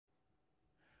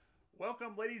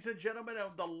Welcome, ladies and gentlemen,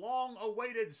 of the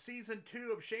long-awaited Season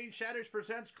 2 of Shane Shatters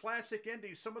Presents Classic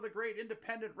Indies, some of the great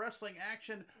independent wrestling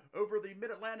action over the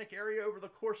Mid-Atlantic area over the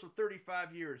course of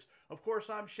 35 years. Of course,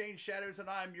 I'm Shane Shatters, and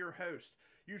I'm your host.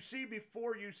 You see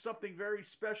before you something very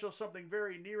special, something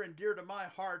very near and dear to my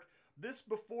heart. This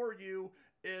before you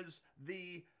is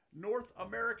the North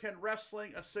American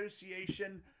Wrestling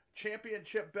Association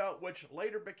Championship belt, which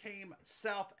later became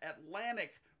South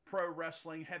Atlantic Pro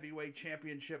Wrestling Heavyweight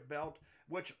Championship belt,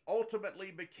 which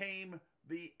ultimately became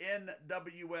the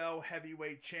NWL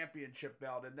Heavyweight Championship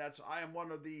belt. And I am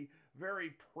one of the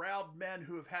very proud men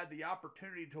who have had the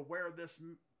opportunity to wear this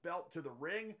belt to the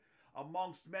ring,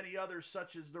 amongst many others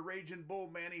such as the Raging Bull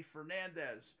Manny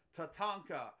Fernandez,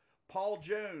 Tatanka, Paul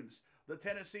Jones, the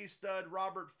Tennessee Stud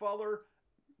Robert Fuller,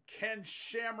 Ken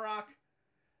Shamrock,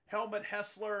 Helmut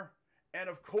Hessler, and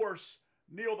of course,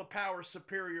 Neil the Power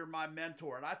Superior, my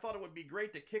mentor. And I thought it would be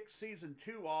great to kick Season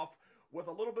 2 off with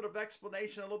a little bit of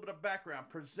explanation, a little bit of background,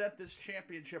 present this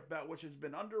championship belt, which has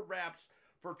been under wraps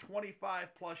for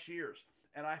 25 plus years.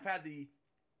 And I've had the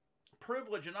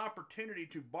privilege and opportunity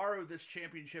to borrow this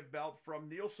championship belt from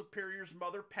Neil Superior's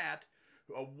mother, Pat,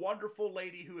 a wonderful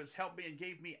lady who has helped me and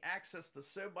gave me access to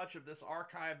so much of this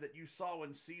archive that you saw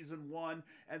in Season 1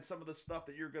 and some of the stuff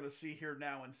that you're going to see here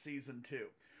now in Season 2.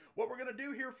 What we're going to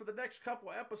do here for the next couple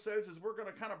of episodes is we're going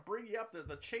to kind of bring you up to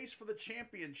the chase for the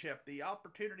championship, the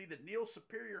opportunity that Neil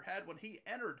Superior had when he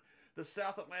entered the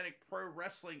South Atlantic Pro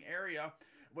Wrestling area,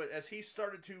 as he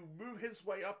started to move his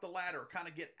way up the ladder, kind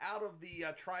of get out of the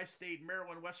tri-state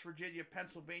Maryland, West Virginia,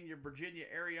 Pennsylvania, Virginia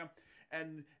area,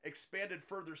 and expanded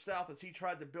further south as he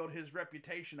tried to build his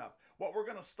reputation up. What we're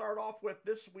going to start off with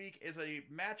this week is a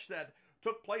match that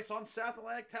took place on South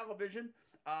Atlantic television,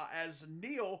 as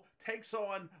Neil takes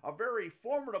on a very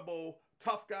formidable,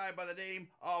 tough guy by the name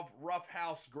of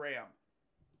RoughHouse Graham.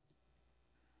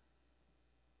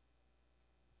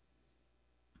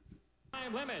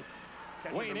 Time limit.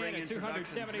 Weighing in at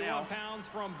 271 pounds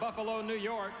from Buffalo, New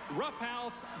York,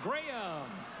 RoughHouse Graham.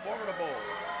 Formidable.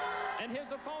 And his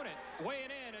opponent, weighing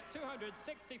in at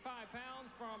 265 pounds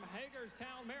from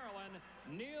Hagerstown, Maryland,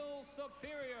 Neil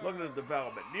Superior. Look at the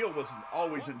development. Neil was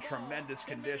always in tremendous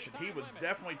condition. He was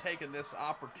definitely taking this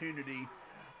opportunity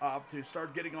to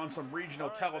start getting on some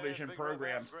regional television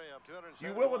programs.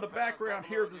 You will in the background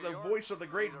hear the voice of the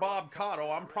great Bob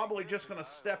Cotto. I'm probably just going to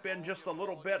step in just a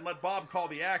little bit and let Bob call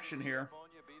the action here.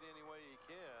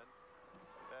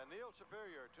 Neil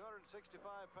Superior, 265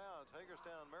 pounds,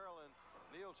 Hagerstown, Maryland.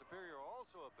 Neil Superior,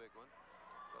 also a big one,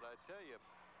 but I tell you,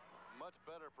 much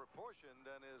better proportion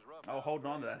than his rough. Oh, hold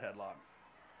on to that headlock.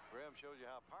 Graham shows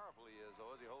you how powerful he is,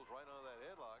 though, as he holds right onto that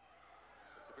headlock.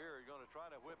 Superior going to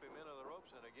try to whip him into the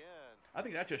ropes, and again, I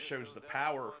think that just shows the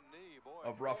power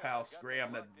of RoughHouse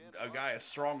Graham, that a guy as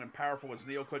strong and powerful as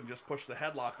Neil couldn't just push the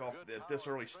headlock off at this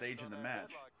early stage in the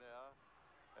match.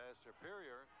 As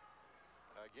Superior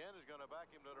again is going to back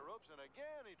him to the ropes, and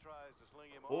again he tries to sling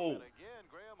him over, and again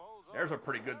Graham holds on. There's a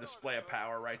pretty good display of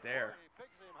power right there.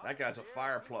 That guy's a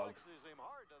fire plug. Him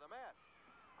hard to the mat.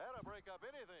 That'll break up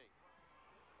anything.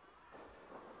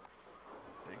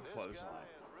 Big This clothesline. guy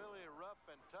is really rough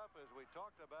and tough, as we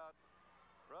talked about.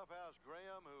 RoughHouse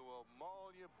Graham, who will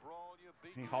maul you, brawl you,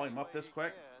 beat you. Can he haul him up this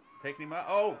quick? Can. Taking him up.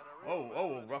 Oh,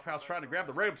 RoughHouse trying to grab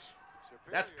the ropes.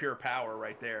 That's pure power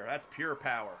right there. That's pure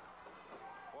power.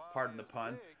 Pardon the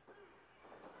pun.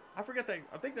 I forget that.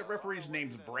 I think that referee's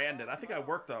name's Brandon. I think I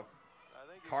worked a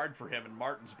card for him in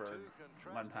Martinsburg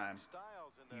one time.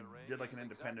 He did like an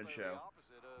independent show.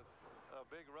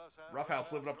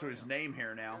 RoughHouse living up to his name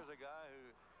here now.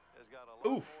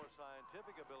 Oof.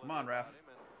 Come on, ref.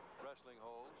 Wrestling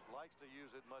holds, likes to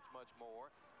use it much more,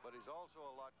 but he's also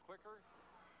a lot quicker.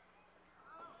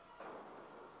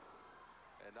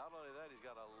 And not only that, he's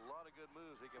got a lot of good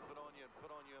moves he can put on you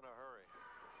in a hurry.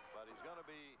 But he's going to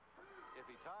be, if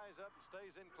he ties up and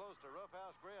stays in close to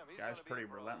RoughHouse Graham, he's going to be pretty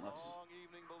relentless. A long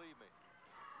evening, believe me.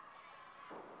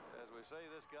 As we say,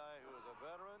 this guy who is a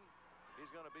veteran, he's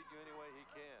going to beat you any way he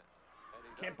can. And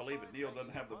he Can't believe it. Neil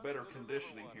doesn't have the better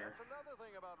conditioning here. That's another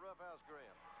thing about RoughHouse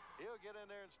Graham. He'll get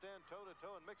in there and stand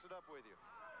toe-to-toe and mix it up with you.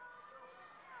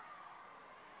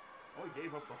 Oh, he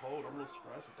gave up the hold. I'm a little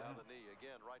surprised at Down that. the knee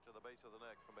again, right to the base of the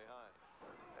neck from behind.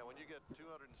 And when you get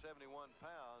 271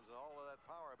 pounds and all of that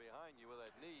power behind you with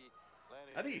that knee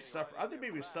landing, I think he suffered. I think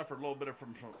maybe he suffered a little bit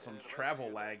from some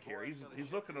travel lag here.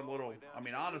 He's looking a little. I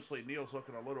mean, honestly, Neil's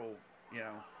looking a little. You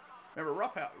know, remember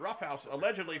RoughHouse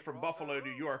allegedly from Buffalo,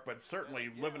 New York, but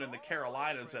certainly living in the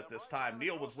Carolinas at this time.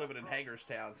 Neil was living in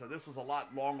Hagerstown, so this was a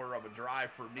lot longer of a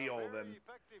drive for Neil than.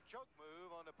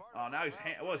 Oh, now he's.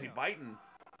 What was he biting?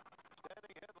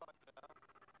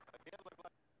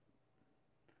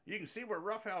 You can see where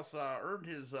Roughhouse earned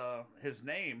his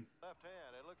name. Left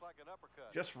hand, it looked like an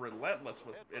uppercut. Just relentless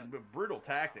with brutal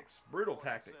tactics. Brutal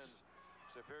tactics.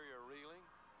 Superior reeling.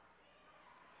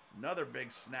 Another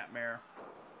big snapmare.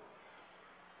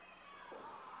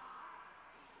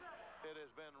 It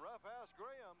has been Roughhouse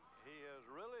Graham. He has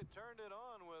really turned it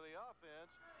on with the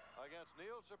offense against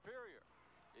Neil Superior.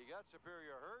 He got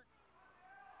Superior hurt,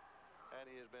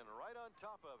 and he has been right on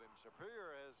top of him.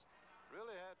 Superior has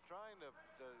really had trying to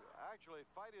actually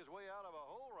fight his way out of a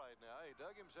hole right now. He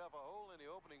dug himself a hole in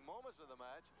the opening moments of the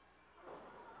match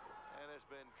and has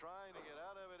been trying to get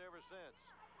out of it ever since.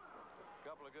 A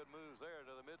couple of good moves there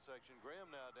to the midsection.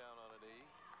 Graham now down on a knee.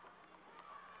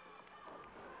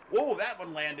 Whoa, that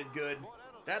one landed good.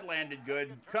 That landed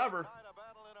good. Cover.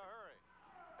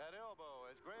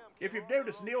 If you've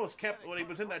noticed, Neil has kept, when he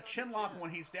was in that chin lock when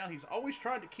he's down, he's always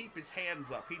tried to keep his hands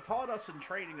up. He taught us in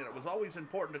training that it was always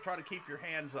important to try to keep your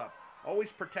hands up.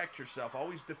 Always protect yourself.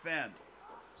 Always defend.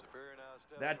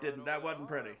 That wasn't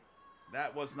pretty.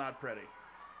 That was not pretty.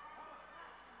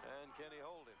 And can he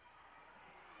hold him?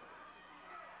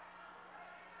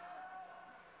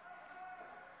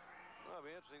 Well, it'll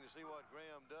be interesting to see what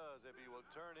Graham does. If he will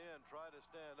turn in, try to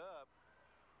stand up.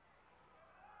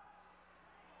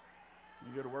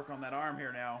 You go to work on that arm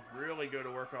here now. Really go to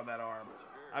work on that arm.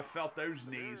 I felt those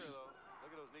knees.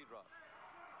 Look at those knee drops.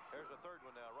 There's a third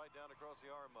one now, right down across the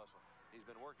arm muscle. He's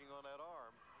been working on that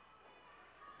arm.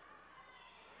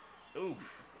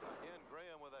 Oof. Again,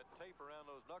 Graham with that tape around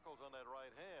those knuckles on that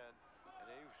right hand,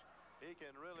 and he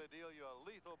can really deal you a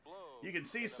lethal blow. You can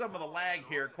see some of the lag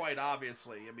here, quite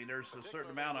obviously. I mean, there's a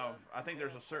certain amount of, I think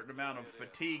there's a certain amount of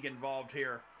fatigue involved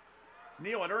here.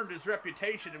 Neil had earned his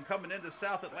reputation in coming into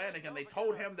South Atlantic, and they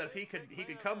told him that if he could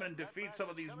come in and defeat some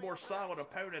of these more solid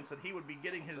opponents, that he would be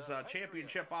getting his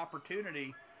championship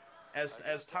opportunity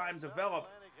as time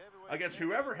developed against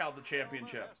whoever held the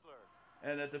championship.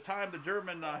 And at the time, the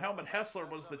German Helmut Hessler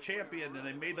was the champion, and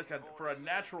they made for a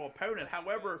natural opponent.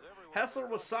 However, Hessler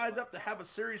was signed up to have a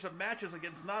series of matches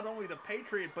against not only the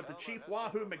Patriot, but the Chief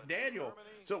Wahoo McDaniel.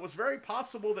 So it was very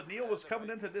possible that Neil was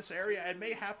coming into this area and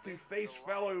may have to face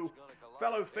fellow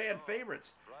fan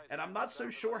favorites. And I'm not so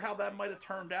sure how that might have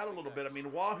turned out a little bit. I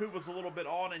mean, Wahoo was a little bit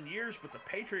on in years, but the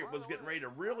Patriot was getting ready to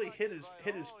really hit his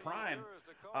prime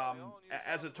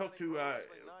as it took to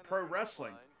pro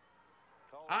wrestling.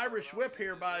 Irish whip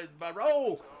here by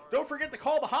oh, don't forget to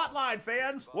call the hotline,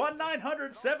 fans.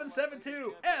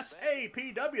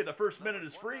 1-900-772-SAPW. The first minute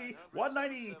is free.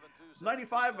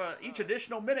 $1.95 each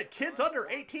additional minute. Kids under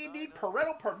 18 need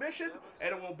parental permission,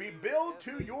 and it will be billed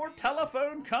to your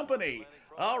telephone company.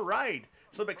 All right,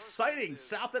 some exciting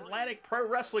South Atlantic pro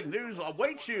wrestling news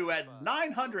awaits you at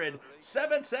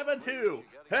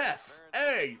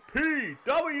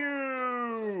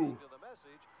 900-772-SAPW.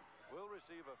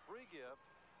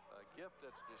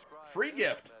 Free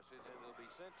gift.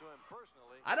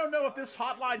 I don't know if this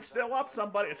hotline's still up.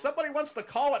 If somebody wants to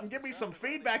call it and give me some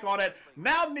feedback on it.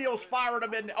 Now Neil's firing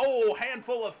him in. Oh,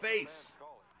 handful of face.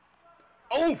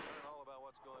 Oof.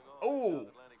 Oh.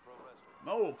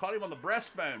 Oh, caught him on the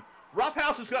breastbone.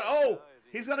 Roughhouse is going to, oh,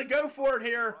 he's going to go for it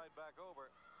here.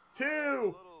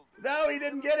 2. No, he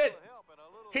didn't get it.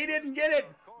 He didn't get it.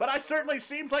 But it certainly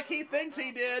seems like he thinks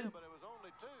he did.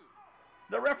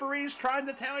 The referee's trying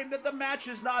to tell him that the match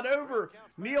is not over.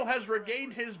 Neil has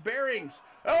regained his bearings.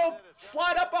 Oh,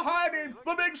 slide up behind him.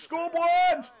 The big schoolboy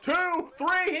ends. 2, 3,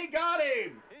 he got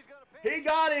him. He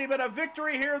got him, and a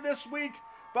victory here this week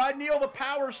by Neil the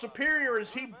Power Superior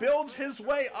as he builds his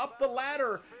way up the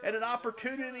ladder, and an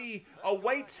opportunity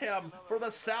awaits him for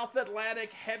the South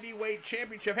Atlantic Heavyweight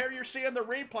Championship. Here you're seeing the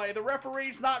replay. The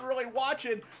referee's not really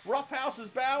watching. Roughhouse is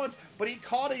balanced, but he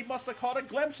must have caught a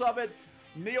glimpse of it.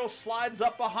 Neil slides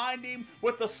up behind him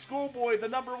with the schoolboy, the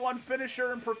 #1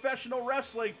 finisher in professional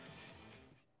wrestling.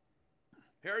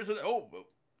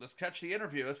 Let's catch the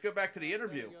interview. Let's go back to the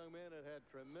interview.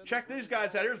 Check these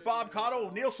guys out. Here's Bob Cottle,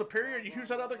 Neil Superior. You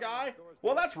who's that other guy?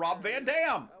 Well, that's Rob Van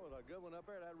Dam. That was a good one up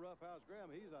there, that Roughhouse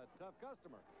Graham. He's a tough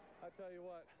customer. I tell you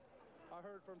what, I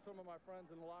heard from some of my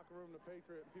friends in the locker room, the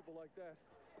Patriot, and people like that,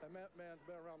 that man's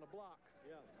been around the block.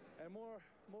 Yeah. And more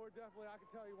definitely, I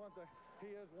can tell you one thing.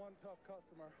 He is one tough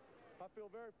customer. I feel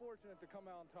very fortunate to come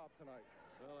out on top tonight.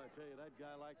 Well, I tell you, that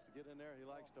guy likes to get in there. He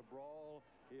likes to brawl.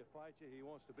 He'll fight you. He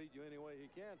wants to beat you any way he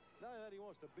can. Not that he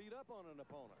wants to beat up on an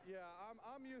opponent. Yeah,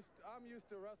 I'm used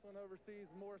to wrestling overseas,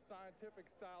 more scientific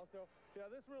style. So yeah,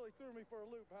 this really threw me for a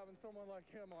loop having someone like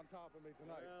him on top of me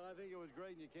tonight. Well, I think it was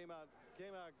great, and you came out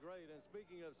great. And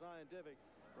speaking of scientific,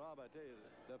 Rob, I tell you,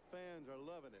 the fans are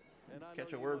loving it. And I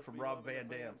Catch know a you word must from be Rob loving Van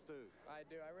the Dam. fans, too. I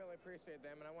do. I really appreciate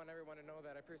them, and I want everyone to know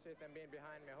that. I appreciate them being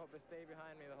behind me. I hope they stay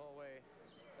behind me the whole way.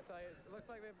 I tell you, it looks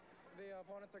like the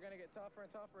opponents are going to get tougher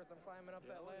and tougher as I'm climbing up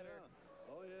that ladder.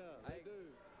 Yeah. Oh, yeah, they do.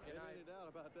 Ain't any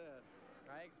doubt about that.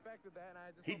 I expected that, and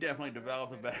I just... He definitely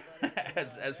developed it better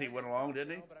as he went along,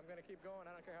 didn't he? But I'm going to keep going.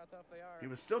 I don't care how tough they are.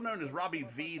 He was still known as Robbie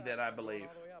V then, I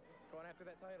believe. All the way up, going after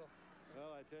that title.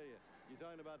 Well, I tell you, you're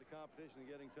talking about the competition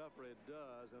getting tougher. It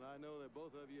does, and I know that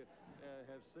both of you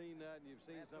have seen that, and you've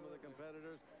seen some of the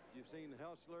competitors. You've seen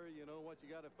Hustler. You know what you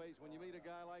got to face when you meet a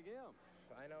guy like him.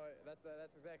 I know it. That's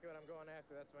exactly what I'm going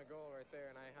after. That's my goal right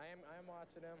there, and I am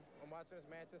watching him. I'm watching his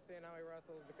matches, seeing how he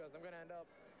wrestles, because I'm going to end up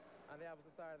on the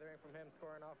opposite side of the ring from him,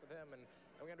 scoring off with him, and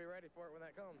I'm going to be ready for it when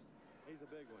that comes. He's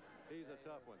a big one. He's a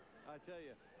tough one. I tell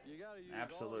you, you got to use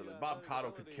Absolutely. all Bob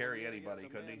Cottle could carry anybody,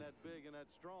 couldn't he? That big and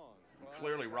that strong.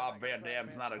 Clearly, Rob Van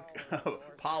Dam's not a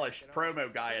polished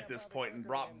promo guy at this point, and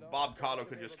Bob Cottle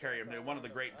could just carry him. They're one of the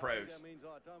great pros. That means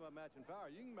a lot. Talking about matching power.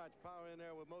 You can match power in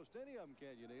there with most any of them,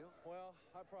 can't you, Neil? Well,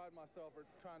 I pride myself for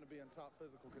trying to be in top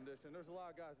physical condition. There's a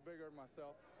lot of guys bigger than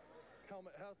myself.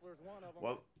 Helmet Hustler's one of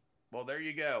them. Well, there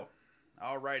you go.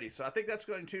 All righty. So I think that's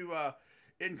going to,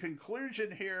 in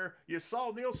conclusion here, you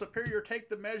saw Neil Superior take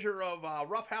the measure of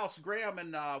Roughhouse Graham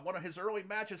in one of his early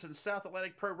matches in South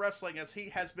Atlantic Pro Wrestling, as he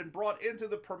has been brought into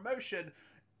the promotion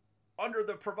under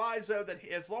the proviso that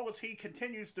as long as he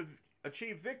continues to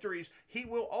achieve victories, he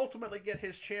will ultimately get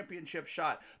his championship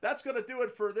shot. That's going to do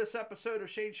it for this episode of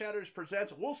Shane Shatters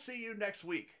Presents. We'll see you next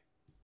week.